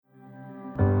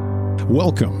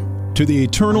Welcome to the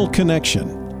Eternal Connection,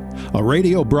 a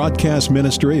radio broadcast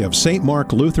ministry of St.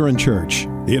 Mark Lutheran Church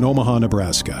in Omaha,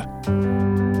 Nebraska.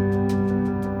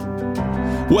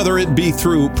 Whether it be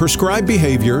through prescribed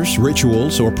behaviors,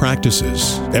 rituals, or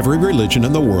practices, every religion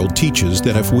in the world teaches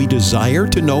that if we desire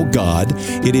to know God,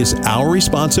 it is our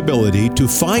responsibility to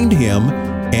find Him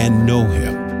and know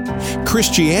Him.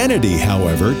 Christianity,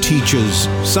 however, teaches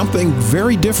something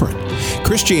very different.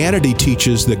 Christianity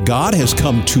teaches that God has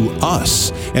come to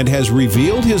us and has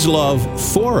revealed His love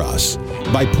for us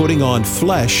by putting on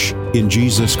flesh in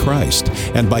Jesus Christ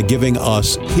and by giving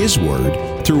us His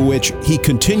Word through which He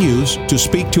continues to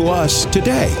speak to us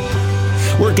today.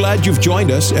 We're glad you've joined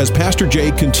us as Pastor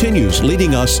Jay continues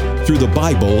leading us through the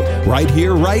Bible right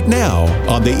here, right now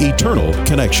on the Eternal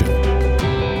Connection.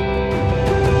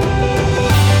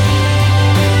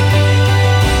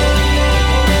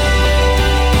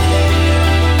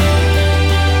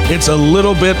 It's a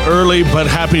little bit early, but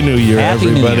Happy New Year,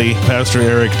 everybody. New Year. Pastor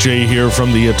Eric J. here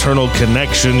from the Eternal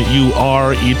Connection. You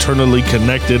are eternally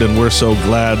connected, and we're so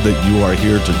glad that you are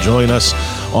here to join us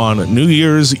on New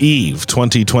Year's Eve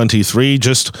 2023,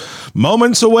 just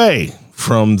moments away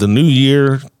from the new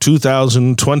year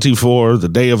 2024, the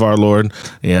day of our Lord,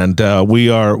 and we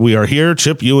are here.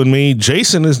 Chip, you and me.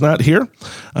 Jason is not here,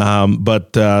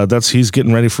 but he's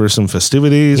getting ready for some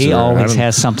festivities. He always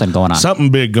has something going on,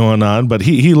 something big going on. But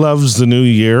he loves the new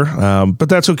year. But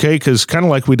that's okay, because kind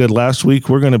of like we did last week,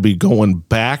 we're going to be going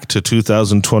back to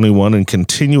 2021 and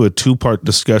continue a two-part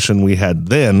discussion we had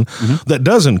then that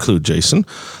does include Jason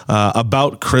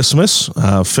about Christmas,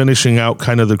 finishing out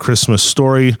kind of the Christmas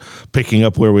story, picking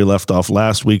up where we left off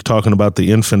last week, talking about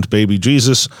the infant baby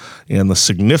Jesus and the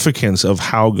significance of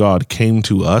how God came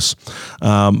to us.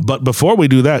 But before we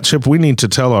do that, Chip, we need to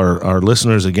tell our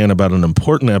listeners again about an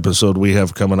important episode we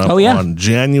have coming up on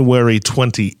January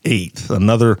 28th.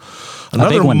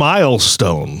 Another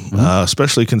milestone,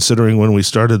 especially considering when we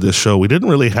started this show, we didn't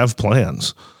really have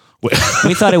plans.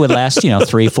 We thought it would last,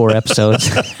 3-4 episodes.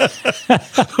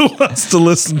 Who wants to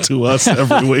listen to us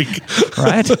every week?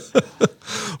 Right?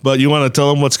 But you want to tell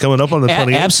them what's coming up on the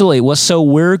 28th? Absolutely. Well, so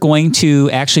we're going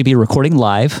to actually be recording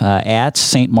live at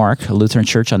St. Mark Lutheran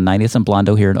Church on 90th and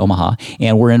Blondo here in Omaha.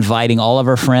 And we're inviting all of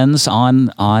our friends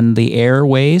on the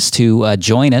airways to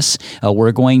join us.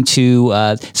 We're going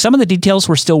to, some of the details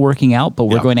we're still working out, but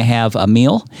we're going to have a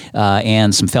meal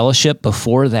and some fellowship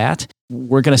before that.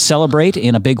 We're going to celebrate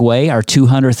in a big way our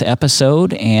 200th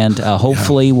episode, and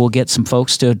hopefully we'll get some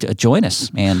folks to join us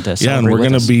and celebrate. Yeah, and we're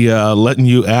going to be letting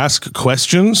you ask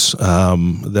questions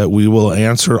that we will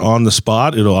answer on the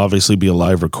spot. It'll obviously be a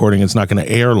live recording. It's not going to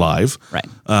air live. Right.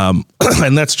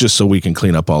 And that's just so we can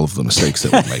clean up all of the mistakes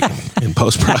that we're making in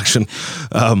post-production.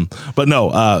 But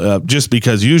no, just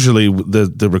because usually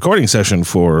the recording session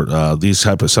for these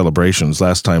type of celebrations,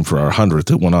 last time for our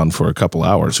 100th, it went on for a couple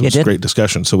hours. It was a great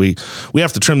discussion. So we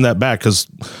have to trim that back because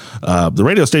the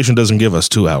radio station doesn't give us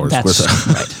 2 hours. That's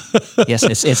right.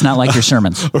 Yes, it's not like your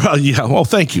sermons. Well,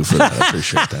 thank you for that. I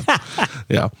appreciate that.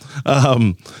 Yeah.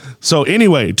 So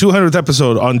anyway, 200th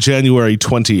episode on January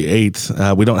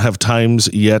 28th. We don't have times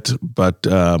yet, but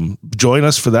join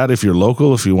us for that if you're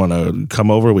local. If you want to come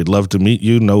over, we'd love to meet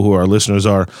you, know who our listeners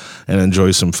are, and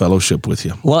enjoy some fellowship with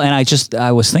you. Well, and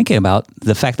I was thinking about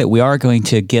the fact that we are going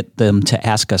to get them to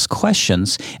ask us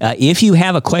questions. If you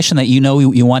have a question that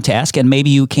you want to ask, and maybe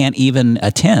you can't even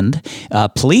attend,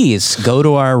 please go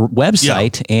to our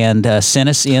website and send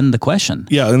us in the question.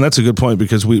 Yeah, and that's a good point,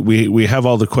 because we have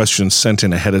all the questions sent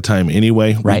in ahead of time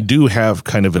anyway. Right. We do have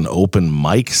kind of an open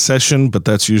mic session, but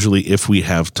that's usually if we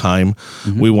have time.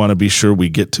 We want to be sure we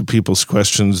get to people's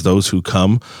questions, those who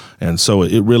come. And so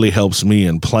it really helps me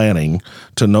in planning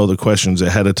to know the questions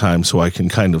ahead of time so I can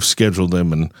kind of schedule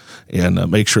them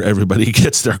and make sure everybody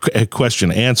gets their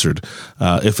question answered.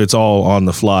 If it's all on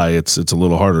the fly, it's a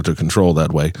little harder to control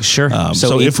that way. Sure.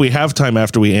 So if we have time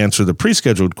after we answer the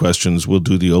pre-scheduled questions, we'll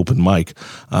do the open mic.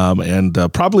 And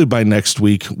probably by next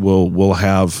week, we'll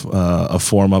have a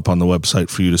form up on the website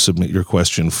for you to submit your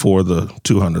question for the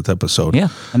 200th episode. Yeah,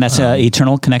 and that's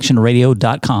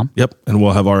eternalconnectionradio.com. Yep, and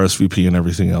we'll have RSVP and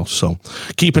everything else. So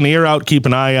keep an ear out, keep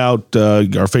an eye out.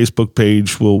 Our Facebook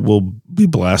page, we'll be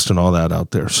blasting all that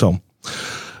out there. So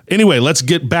anyway, let's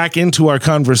get back into our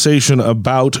conversation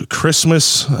about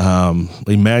Christmas.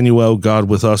 Emmanuel, God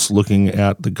with us, looking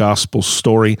at the gospel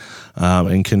story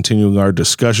and continuing our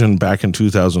discussion back in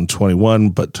 2021.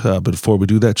 But before we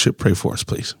do that, Chip, pray for us,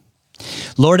 please.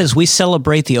 Lord, as we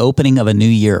celebrate the opening of a new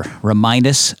year, remind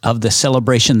us of the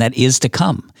celebration that is to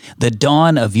come, the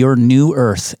dawn of your new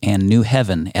earth and new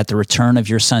heaven at the return of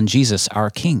your Son, Jesus, our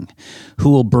King, who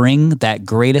will bring that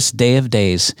greatest day of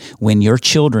days when your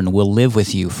children will live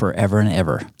with you forever and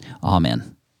ever.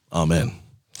 Amen. Amen.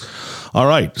 All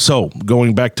right, so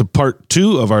going back to part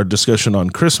 2 of our discussion on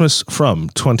Christmas from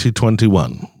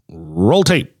 2021. Roll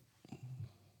tape.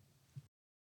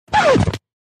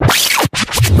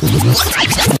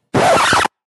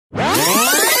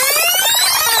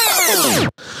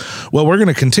 Well, we're going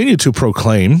to continue to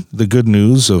proclaim the good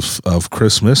news of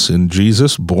Christmas in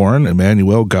Jesus, born,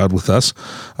 Emmanuel, God with us,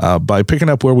 by picking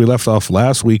up where we left off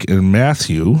last week in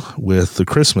Matthew with the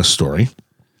Christmas story.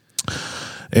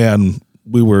 And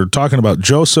we were talking about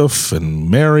Joseph and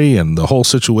Mary and the whole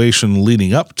situation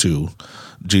leading up to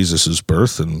Jesus'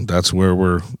 birth, and that's where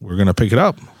we're going to pick it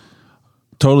up.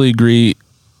 Totally agree.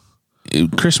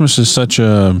 Christmas is such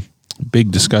a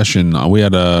big discussion. We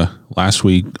had last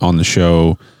week on the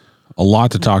show a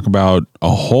lot to talk about, a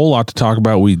whole lot to talk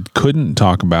about we couldn't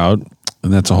talk about,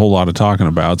 and that's a whole lot of talking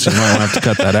about, so you might have to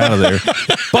cut that out of there.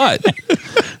 But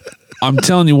I'm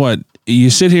telling you what,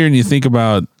 you sit here and you think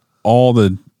about all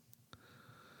the,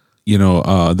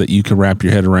 that you can wrap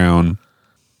your head around.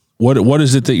 What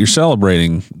is it that you're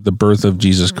celebrating? The birth of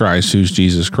Jesus Christ. Who's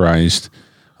Jesus Christ?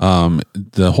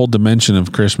 The whole dimension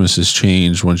of Christmas has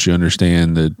changed once you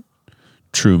understand the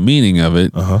true meaning of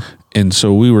it. Uh-huh. And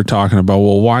so we were talking about,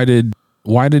 well, why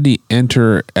did he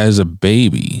enter as a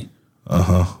baby?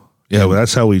 Uh-huh. Yeah, well,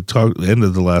 that's how we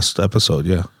ended the last episode,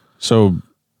 yeah. So,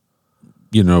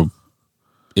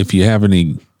 if you have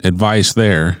any advice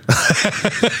there.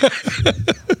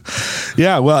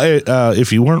 Yeah, well,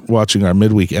 if you weren't watching our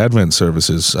midweek Advent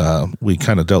services, we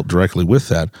kind of dealt directly with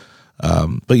that.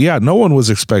 But yeah, no one was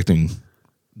expecting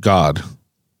God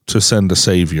to send a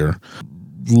Savior,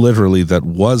 literally that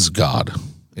was God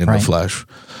in the flesh.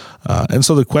 And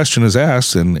so the question is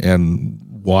asked, and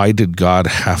why did God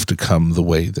have to come the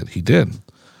way that he did?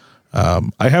 I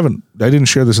didn't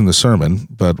share this in the sermon,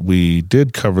 but we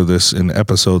did cover this in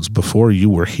episodes before you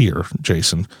were here,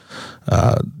 Jason.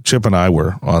 Chip and I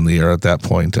were on the air at that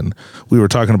point, and we were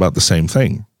talking about the same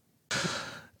thing.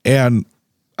 And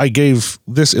I gave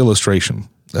this illustration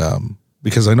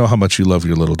because I know how much you love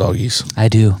your little doggies. I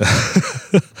do.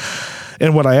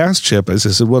 And what I asked Chip is,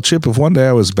 I said, well, Chip, if one day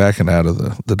I was backing out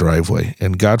of the driveway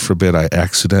and God forbid I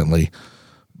accidentally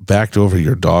backed over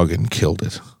your dog and killed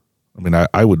it, I mean,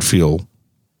 I'd feel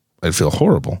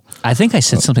horrible. I think I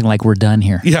said something like, we're done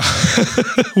here. Yeah.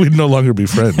 We'd no longer be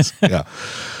friends. Yeah.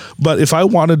 But if I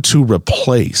wanted to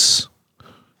replace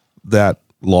that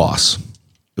loss,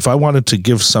 if I wanted to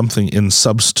give something in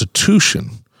substitution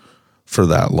for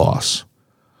that loss,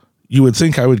 you would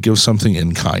think I would give something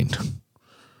in kind.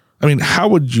 I mean, how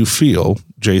would you feel,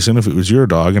 Jason, if it was your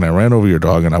dog and I ran over your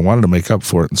dog and I wanted to make up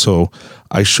for it? And so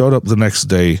I showed up the next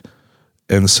day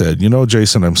and said,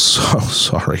 Jason, I'm so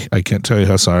sorry. I can't tell you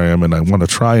how sorry I am, and I want to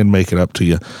try and make it up to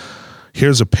you.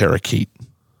 Here's a parakeet.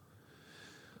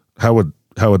 How would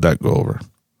that go over?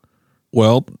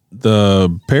 Well,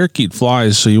 the parakeet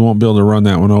flies, so you won't be able to run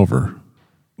that one over.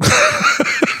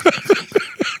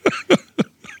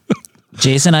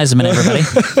 Jason Eisenman, everybody.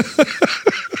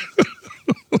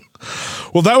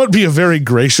 Well, that would be a very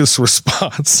gracious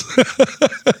response.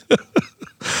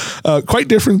 Quite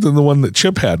different than the one that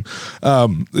Chip had.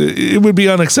 It would be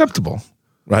unacceptable,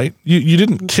 right? You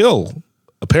didn't kill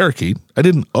a parakeet. I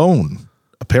didn't own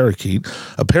a parakeet.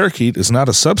 A parakeet is not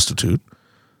a substitute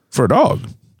for a dog.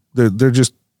 They're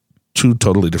just two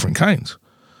totally different kinds.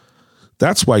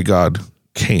 That's why God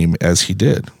came as he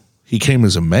did. He came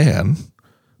as a man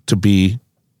to be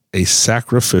a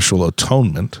sacrificial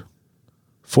atonement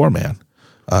for man,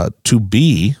 to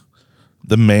be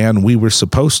the man we were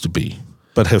supposed to be,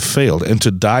 but have failed, and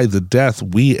to die the death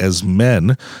we as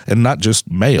men, and not just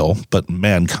male, but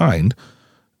mankind,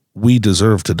 we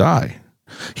deserve to die.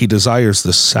 He desires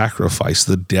the sacrifice,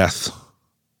 the death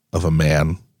of a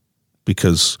man,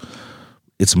 because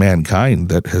it's mankind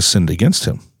that has sinned against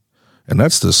him. And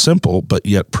that's the simple but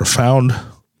yet profound,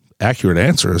 accurate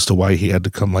answer as to why he had to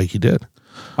come like he did.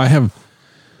 I have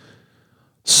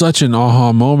such an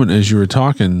aha moment as you were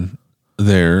talking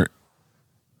there.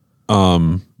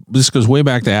 This goes way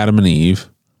back to Adam and Eve.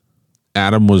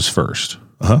 Adam was first.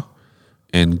 Uh-huh.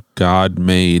 And God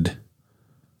made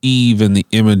Eve in the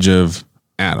image of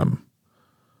Adam,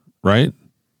 right?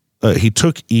 He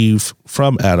took Eve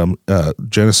from Adam.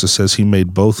 Genesis says he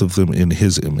made both of them in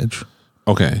his image.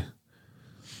 Okay.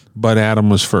 But Adam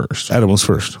was first. Adam was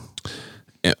first.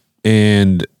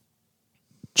 And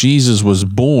Jesus was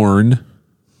born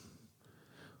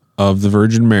of the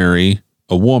Virgin Mary,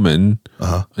 a woman.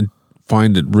 I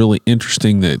find it really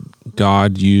interesting that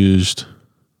God used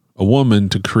a woman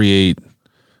to create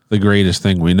the greatest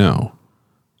thing we know.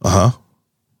 Yeah.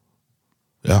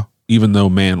 Even though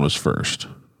man was first,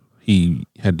 he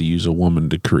had to use a woman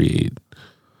to create.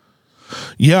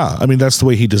 Yeah, I mean, that's the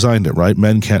way he designed it, right?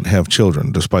 Men can't have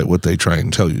children, despite what they try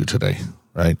and tell you today,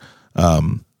 right?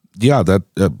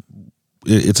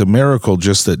 It's a miracle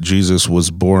just that Jesus was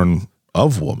born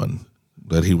of woman,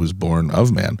 that he was born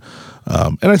of man.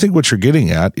 And I think what you're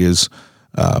getting at is,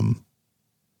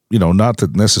 not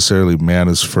that necessarily man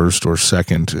is first or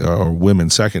second or women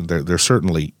second. They're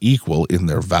certainly equal in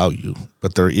their value,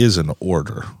 but there is an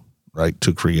order, right,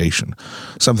 to creation,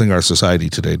 something our society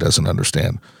today doesn't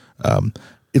understand.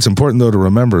 It's important, though, to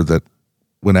remember that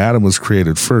when Adam was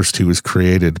created first, he was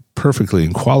created perfectly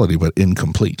in quality, but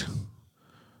incomplete.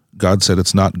 God said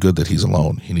it's not good that he's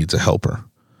alone. He needs a helper.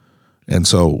 And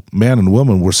so man and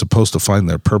woman were supposed to find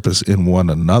their purpose in one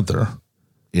another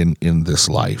in this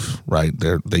life, right?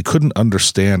 They couldn't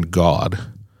understand God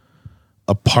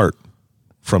apart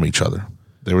from each other.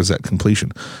 There was that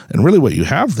completion. And really what you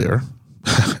have there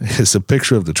is a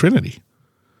picture of the Trinity.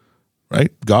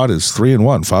 Right? God is 3 in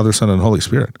 1, Father, Son, and Holy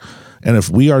Spirit. And if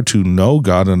we are to know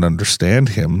God and understand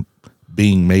him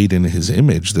being made in his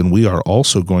image, then we are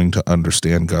also going to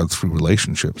understand God through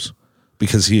relationships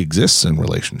because he exists in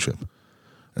relationship.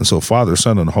 And so Father,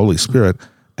 Son, and Holy Spirit,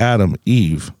 Adam,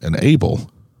 Eve, and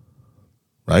Abel,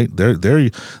 right? There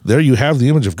you have the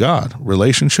image of God,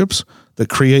 relationships that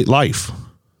create life.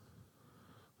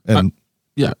 And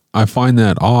I find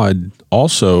that odd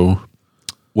also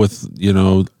with,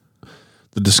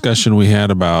 the discussion we had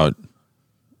about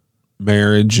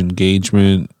marriage,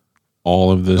 engagement, all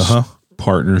of this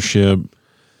partnership,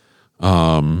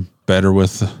 better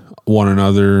with one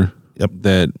another,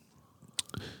 that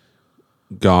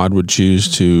God would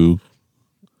choose to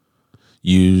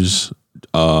use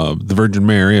the Virgin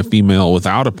Mary, a female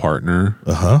without a partner,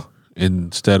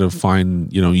 instead of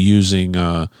using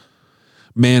man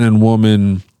and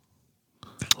woman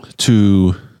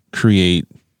to create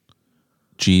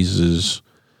Jesus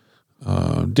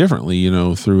differently,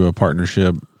 through a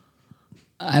partnership.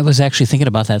 I was actually thinking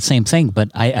about that same thing, but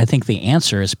I think the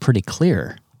answer is pretty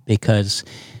clear, because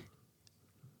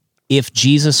if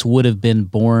Jesus would have been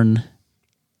born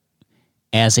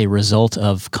as a result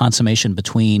of consummation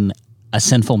between a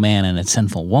sinful man and a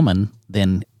sinful woman,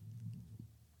 then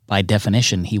by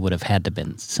definition he would have had to have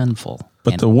been sinful.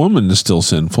 But the woman is still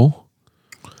sinful.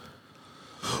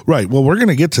 Right. Well, we're going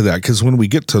to get to that because when we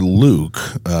get to Luke,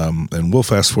 and we'll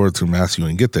fast forward through Matthew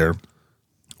and get there,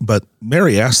 but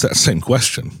Mary asked that same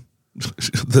question.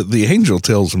 The angel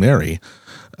tells Mary,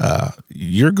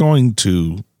 you're going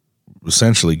to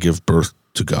essentially give birth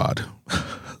to God.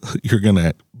 You're going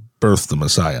to birth the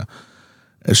Messiah.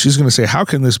 And she's going to say, how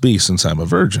can this be since I'm a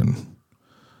virgin?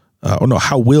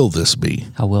 How will this be?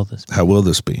 How will this be? How will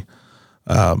this be?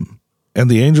 And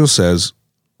the angel says,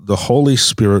 the Holy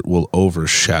Spirit will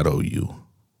overshadow you.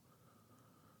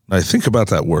 Now, think about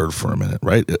that word for a minute,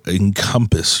 right?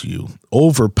 Encompass you,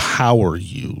 overpower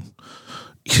you.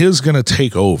 He's going to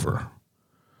take over.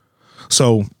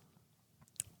 So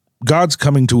God's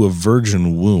coming to a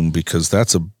virgin womb because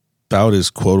that's about as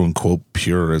quote-unquote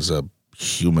pure as a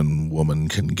human woman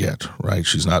can get, right?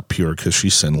 She's not pure because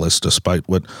she's sinless, despite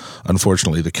what,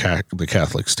 unfortunately, the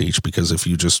Catholics teach. Because if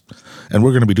you and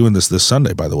we're going to be doing this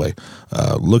Sunday, by the way,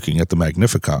 looking at the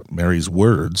Magnificat, Mary's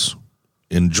words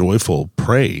in joyful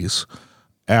praise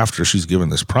after she's given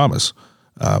this promise,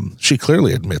 she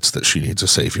clearly admits that she needs a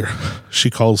Savior. She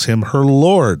calls him her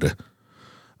Lord.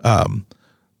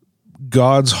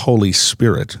 God's Holy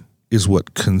Spirit is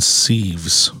what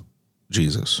conceives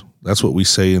Jesus. That's what we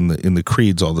say in the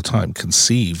creeds all the time.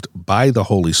 Conceived by the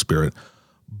Holy Spirit,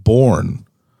 born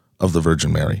of the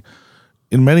Virgin Mary.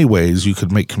 In many ways, you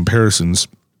could make comparisons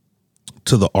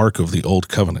to the Ark of the Old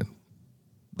Covenant.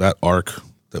 That ark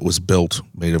that was built,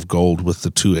 made of gold with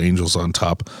the 2 angels on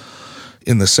top,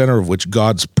 in the center of which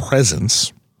God's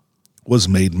presence was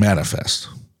made manifest.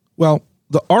 Well,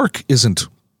 the ark isn't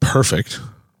perfect.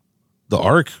 The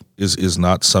ark is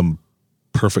not some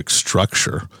perfect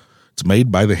structure. It's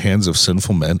made by the hands of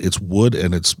sinful men. It's wood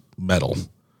and it's metal.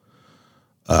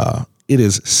 It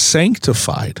is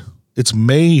sanctified. It's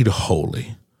made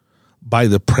holy by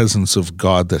the presence of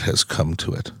God that has come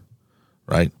to it,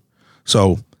 right?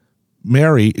 So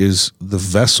Mary is the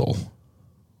vessel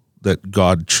that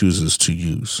God chooses to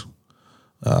use.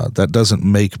 That doesn't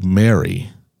make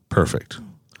Mary perfect.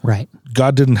 Right.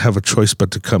 God didn't have a choice but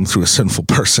to come through a sinful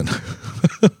person,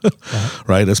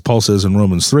 right? As Paul says in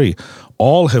Romans 3,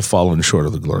 all have fallen short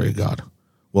of the glory of God.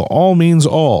 Well, all means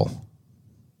all,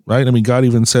 right? I mean, God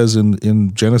even says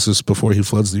in Genesis before he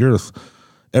floods the earth,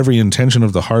 every intention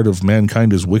of the heart of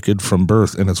mankind is wicked from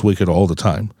birth, and it's wicked all the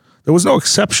time. There was no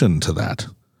exception to that,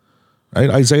 right?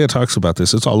 Isaiah talks about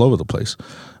this. It's all over the place.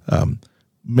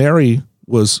 Mary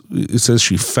it says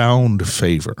she found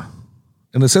favor.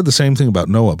 And it said the same thing about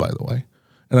Noah, by the way.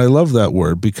 And I love that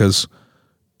word because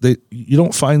you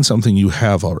don't find something you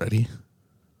have already.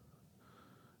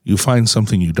 You find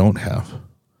something you don't have.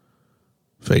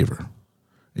 Favor.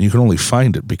 And you can only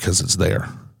find it because it's there.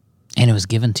 And it was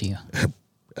given to you.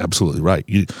 Absolutely right.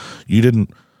 You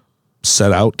didn't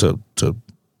set out to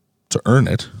earn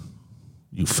it.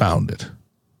 You found it,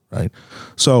 right?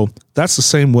 So that's the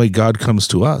same way God comes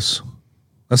to us.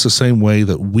 That's the same way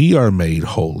that we are made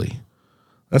holy.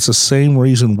 That's the same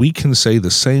reason we can say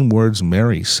the same words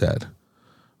Mary said,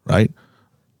 right?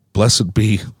 Blessed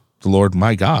be the Lord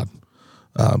my God.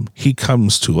 He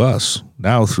comes to us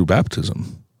now through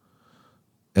baptism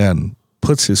and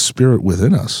puts his spirit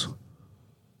within us.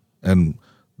 And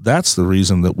that's the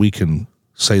reason that we can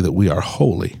say that we are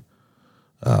holy,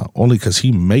 only because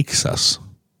he makes us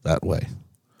that way.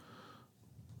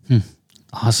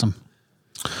 Awesome.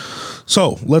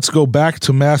 So let's go back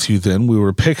to Matthew then. We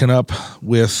were picking up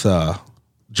with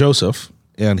Joseph,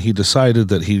 and he decided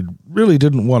that he really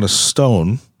didn't want to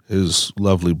stone his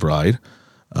lovely bride.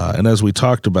 And as we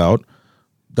talked about,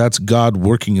 that's God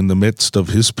working in the midst of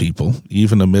his people,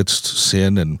 even amidst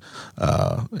sin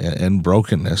and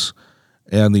brokenness.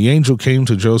 And the angel came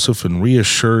to Joseph and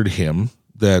reassured him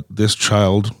that this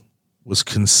child was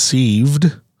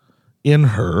conceived in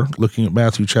her, looking at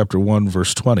Matthew chapter 1,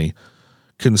 verse 20,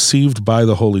 conceived by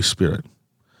the Holy Spirit.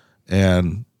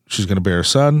 And she's going to bear a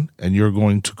son, and you're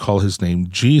going to call his name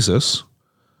Jesus,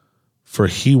 for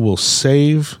he will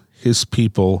save his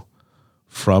people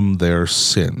from their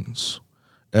sins.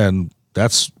 And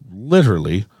that's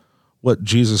literally what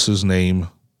Jesus' name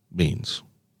means.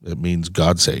 It means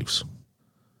God saves.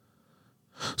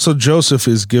 So Joseph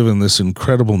is given this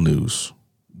incredible news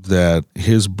that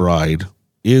his bride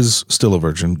is still a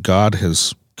virgin. God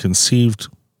has conceived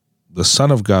the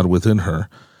Son of God within her,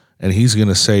 and he's going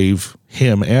to save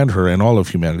him and her and all of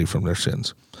humanity from their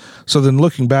sins. So then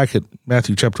looking back at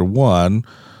Matthew chapter 1,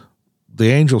 the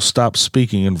angel stops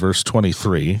speaking in verse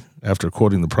 23 after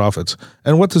quoting the prophets.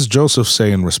 And what does Joseph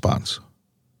say in response?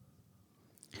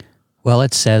 Well,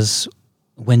 it says,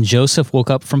 when Joseph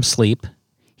woke up from sleep,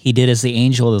 he did as the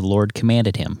angel of the Lord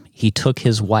commanded him. He took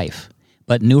his wife,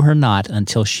 but knew her not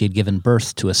until she had given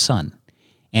birth to a son,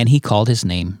 and he called his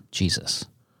name Jesus.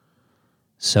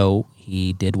 So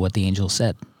he did what the angel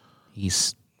said. He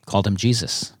called him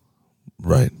Jesus.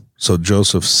 Right. So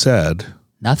Joseph said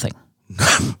nothing.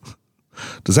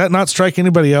 Does that not strike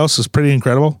anybody else as pretty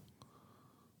incredible?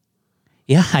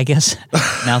 Yeah, I guess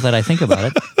now that I think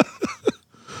about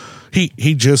it.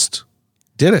 He just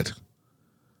did it.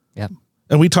 Yep.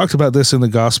 And we talked about this in the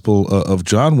Gospel of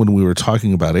John when we were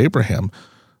talking about Abraham.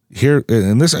 Here,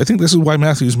 and this, I think this is why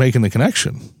Matthew's making the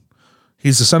connection.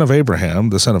 He's the son of Abraham,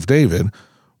 the son of David.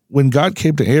 When God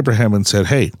came to Abraham and said,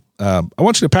 hey, I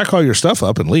want you to pack all your stuff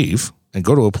up and leave and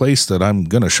go to a place that I'm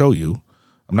going to show you.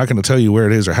 I'm not going to tell you where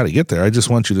it is or how to get there. I just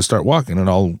want you to start walking, and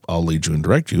I'll lead you and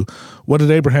direct you. What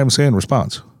did Abraham say in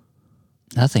response?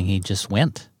 Nothing. He just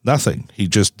went. Nothing. He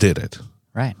just did it.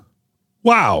 Right.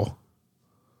 Wow.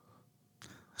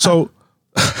 So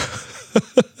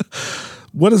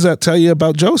what does that tell you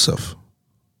about Joseph?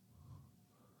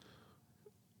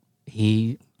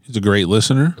 He's a great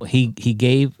listener. He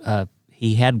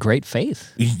had great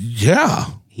faith. Yeah.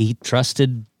 He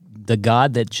trusted the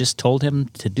God that just told him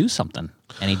to do something,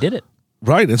 and he did it.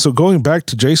 Right. And so going back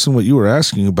to Jason, what you were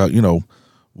asking about,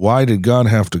 why did God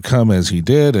have to come as he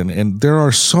did? And there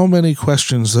are so many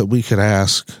questions that we could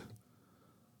ask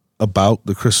about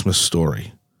the Christmas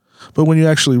story. But when you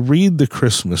actually read the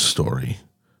Christmas story,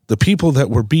 the people that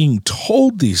were being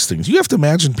told these things, you have to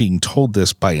imagine being told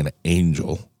this by an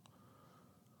angel.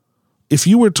 If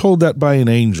you were told that by an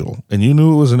angel and you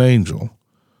knew it was an angel,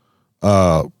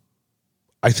 I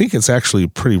think it's actually a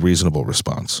pretty reasonable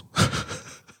response.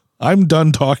 I'm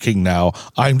done talking now.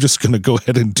 I'm just going to go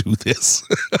ahead and do this.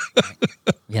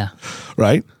 Yeah.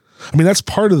 Right? I mean, that's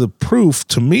part of the proof,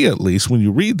 to me at least, when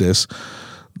you read this,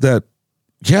 that,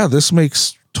 yeah, this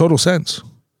makes total sense.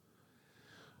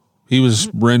 He was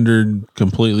rendered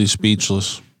completely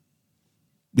speechless.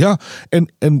 Yeah.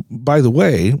 And by the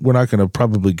way, we're not going to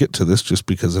probably get to this just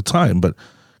because of time, but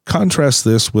contrast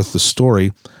this with the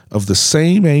story of the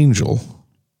same angel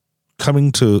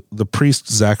coming to the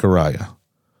priest Zechariah,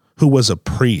 who was a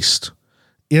priest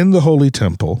in the Holy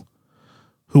Temple,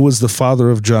 who was the father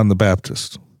of John the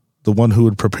Baptist. the one who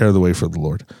would prepare the way for the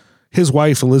Lord. His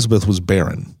wife, Elizabeth, was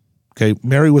barren. Okay,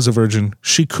 Mary was a virgin.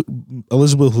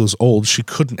 Elizabeth was old. She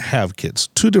couldn't have kids.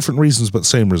 Two different reasons, but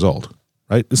same result,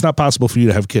 right? It's not possible for you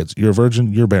to have kids. You're a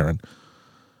virgin, you're barren.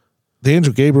 The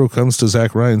angel Gabriel comes to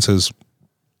Zechariah and says,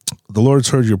 the Lord's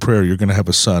heard your prayer. You're going to have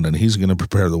a son, and he's going to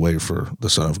prepare the way for the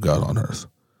Son of God on earth.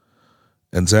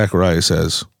 And Zechariah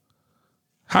says,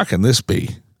 how can this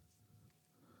be?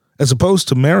 As opposed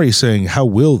to Mary saying, how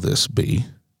will this be?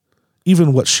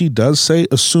 Even what she does say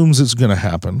assumes it's going to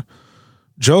happen.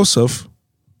 Joseph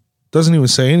doesn't even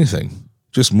say anything,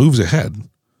 just moves ahead.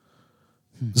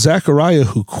 Zechariah,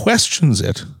 who questions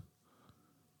it,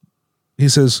 he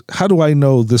says, how do I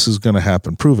know this is going to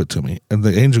happen? Prove it to me. And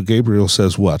the angel Gabriel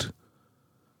says what?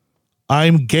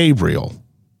 I'm Gabriel.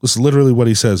 This is literally what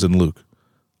he says in Luke.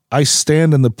 I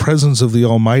stand in the presence of the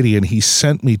Almighty, and he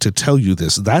sent me to tell you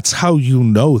this. That's how you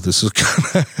know this is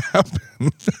going to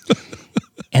happen.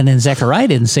 And then Zechariah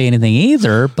didn't say anything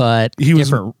either, but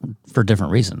for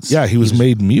different reasons. Yeah, he was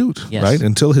made mute, yes. Right?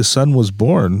 Until his son was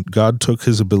born, God took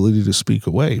his ability to speak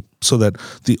away, so that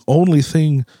the only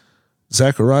thing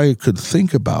Zechariah could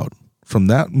think about from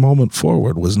that moment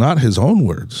forward was not his own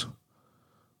words,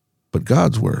 but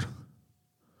God's word.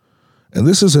 And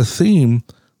this is a theme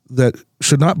that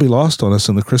should not be lost on us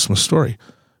in the Christmas story.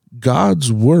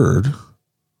 God's word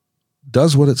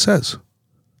does what it says.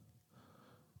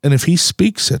 And if he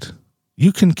speaks it,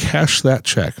 you can cash that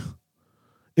check.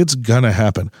 It's going to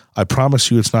happen. I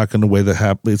promise you it's not going to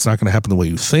happen the way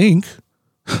you think.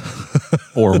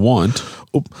 Or want.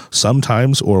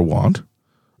 Sometimes, or want.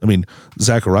 I mean,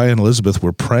 Zechariah and Elizabeth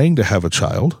were praying to have a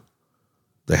child.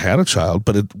 They had a child,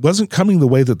 but it wasn't coming the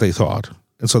way that they thought.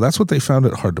 And so that's what they found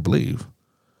it hard to believe.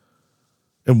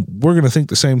 And we're going to think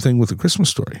the same thing with the Christmas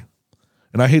story.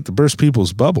 And I hate to burst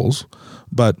people's bubbles,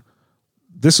 but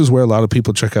this is where a lot of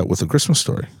people check out with the Christmas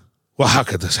story. Well, how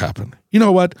could this happen? You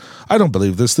know what? I don't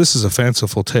believe this. This is a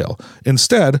fanciful tale.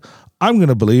 Instead, I'm going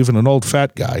to believe in an old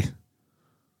fat guy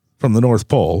from the North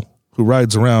Pole who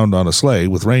rides around on a sleigh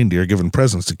with reindeer giving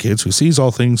presents to kids, who sees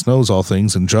all things, knows all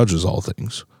things, and judges all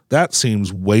things. That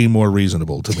seems way more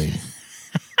reasonable to me.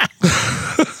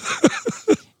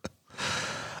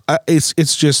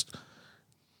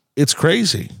 It's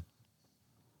crazy.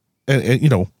 And, you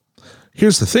know,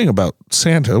 here's the thing about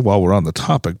Santa, while we're on the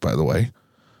topic, by the way.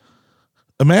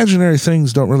 Imaginary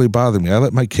things don't really bother me. I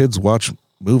let my kids watch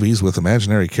movies with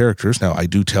imaginary characters. Now, I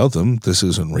do tell them this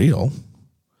isn't real.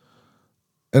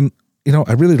 And, you know,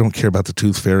 I really don't care about the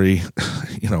Tooth Fairy,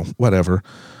 you know, whatever.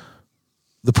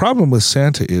 The problem with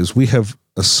Santa is we have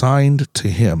assigned to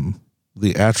him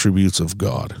the attributes of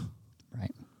God.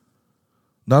 Right.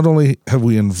 Not only have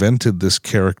we invented this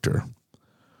character,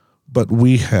 but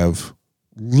we have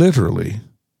literally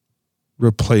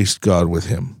replaced God with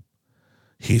him.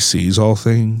 He sees all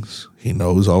things. He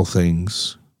knows all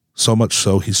things. So much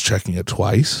so he's checking it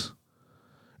twice.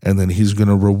 And then he's going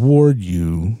to reward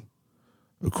you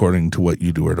according to what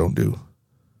you do or don't do.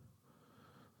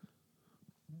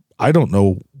 I don't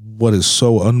know what is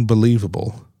so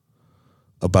unbelievable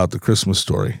about the Christmas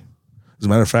story. As a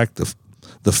matter of fact,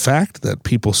 the fact that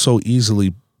people so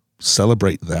easily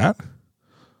celebrate that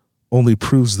only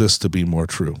proves this to be more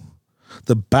true.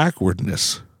 The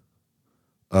backwardness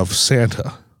of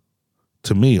Santa,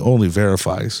 to me, only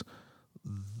verifies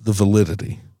the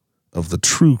validity of the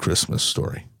true Christmas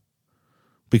story,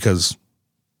 because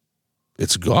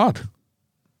it's God.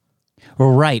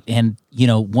 Well, right. And, you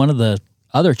know, one of the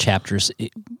other chapters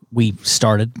we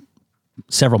started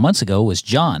several months ago was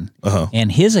John. Uh-huh.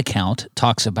 And his account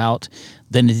talks about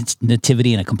the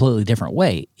nativity in a completely different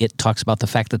way. It talks about the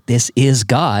fact that this is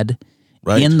God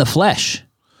in the flesh.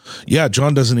 Yeah,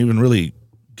 John doesn't even really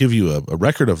give you a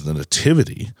record of the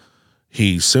nativity.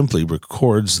 He simply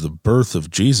records the birth of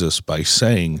Jesus by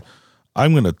saying,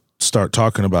 I'm going to start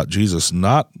talking about Jesus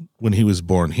not when he was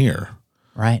born here,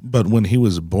 right, but when he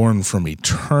was born from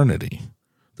eternity.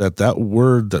 That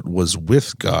word that was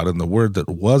with God and the word that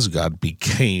was God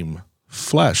became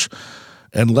flesh.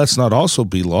 And let's not also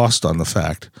be lost on the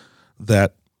fact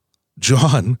that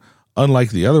John,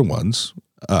 unlike the other ones,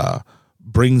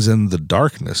 brings in the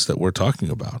darkness that we're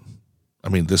talking about. I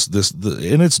mean,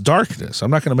 and it's darkness. I'm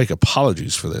not going to make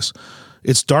apologies for this.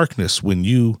 It's darkness when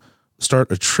you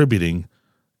start attributing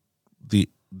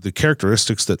the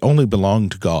characteristics that only belong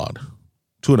to God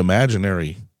to an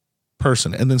imaginary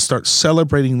person, and then start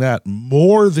celebrating that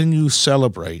more than you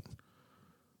celebrate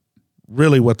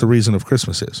really what the reason of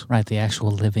Christmas is. Right, the actual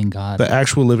living God. The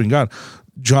actual living God.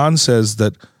 John says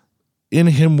that in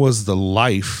him was the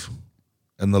life,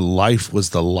 and the life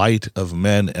was the light of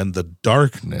men, and the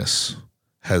darkness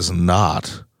has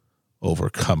not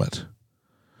overcome it.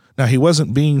 Now, he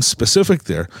wasn't being specific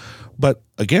there, but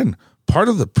again, part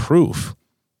of the proof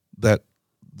that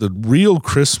the real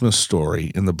Christmas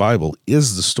story in the Bible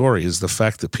is the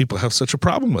fact that people have such a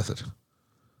problem with it,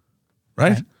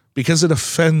 right? Because it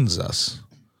offends us.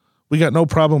 We got no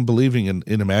problem believing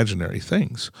in imaginary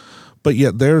things, but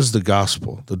yet there's the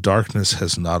gospel. The darkness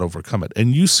has not overcome it.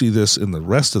 And you see this in the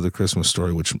rest of the Christmas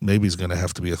story, which maybe is going to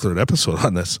have to be a third episode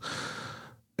on this.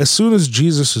 As soon as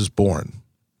Jesus is born,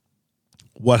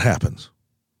 what happens?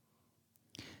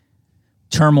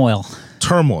 Turmoil.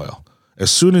 As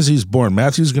soon as he's born,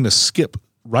 Matthew's going to skip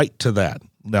right to that.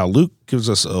 Now, Luke gives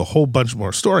us a whole bunch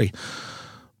more story,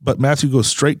 but Matthew goes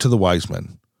straight to the wise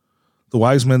men. The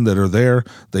wise men that are there,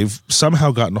 they've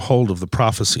somehow gotten a hold of the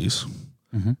prophecies,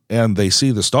 and they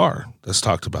see the star that's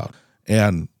talked about.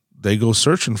 And they go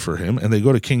searching for him, and they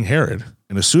go to King Herod.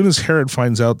 And as soon as Herod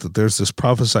finds out that there's this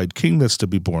prophesied king that's to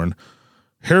be born,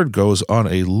 Herod goes on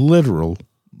a literal,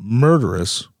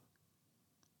 murderous,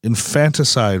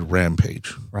 infanticide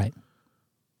rampage. Right.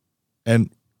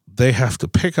 And they have to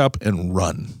pick up and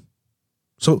run.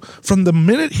 So from the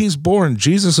minute he's born,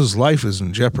 Jesus' life is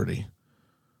in jeopardy.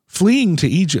 Fleeing to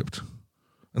Egypt.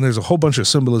 And there's a whole bunch of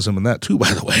symbolism in that too,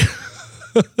 by the way.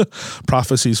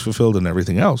 Prophecies fulfilled and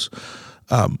everything else.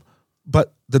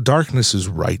 But the darkness is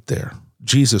right there.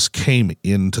 Jesus came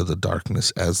into the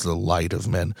darkness as the light of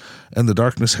men, and the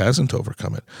darkness hasn't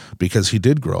overcome it because he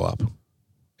did grow up,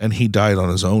 and he died on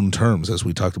his own terms, as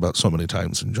we talked about so many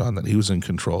times in John, that he was in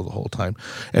control the whole time,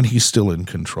 and he's still in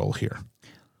control here.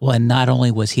 Well, and not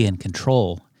only was he in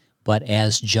control, but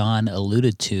as John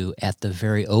alluded to at the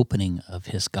very opening of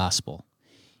his gospel,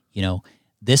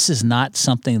 this is not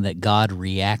something that God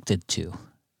reacted to.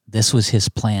 This was his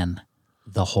plan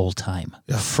the whole time,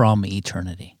 from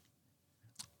eternity.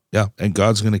 Yeah, and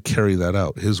God's going to carry that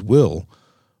out. His will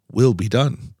be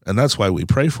done. And that's why we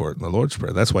pray for it in the Lord's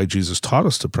Prayer. That's why Jesus taught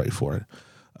us to pray for it.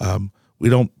 We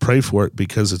don't pray for it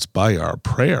because it's by our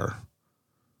prayer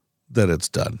that it's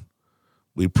done.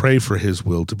 We pray for his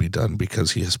will to be done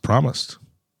because he has promised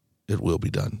it will be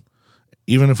done.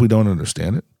 Even if we don't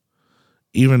understand it,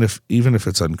 even if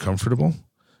it's uncomfortable,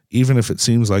 even if it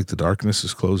seems like the darkness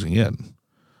is closing in.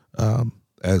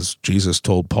 As Jesus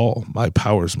told Paul, my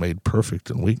power is made perfect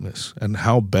in weakness. And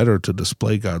how better to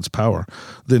display God's power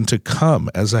than to come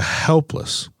as a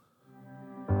helpless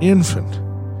infant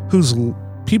whose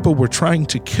people were trying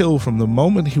to kill from the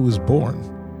moment he was born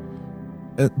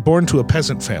to a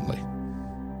peasant family.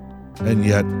 And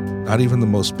yet, not even the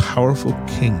most powerful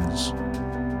kings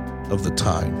of the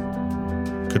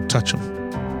time could touch him.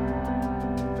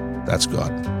 That's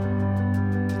God.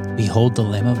 Behold the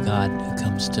Lamb of God who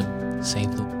comes to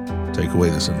save the world. Take away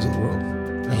the sins of the world.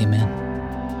 Amen.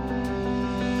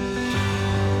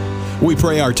 We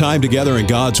pray our time together in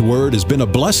God's Word has been a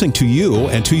blessing to you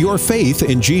and to your faith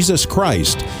in Jesus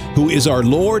Christ, who is our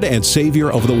Lord and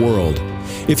Savior of the world.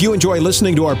 If you enjoy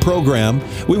listening to our program,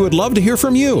 we would love to hear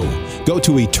from you. Go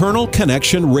to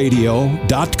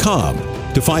eternalconnectionradio.com.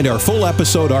 To find our full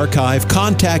episode archive,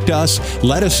 contact us,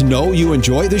 let us know you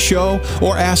enjoy the show,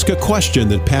 or ask a question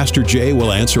that Pastor Jay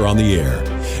will answer on the air.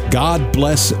 God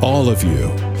bless all of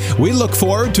you. We look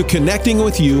forward to connecting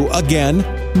with you again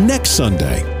next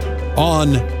Sunday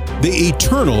on The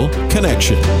Eternal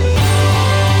Connection.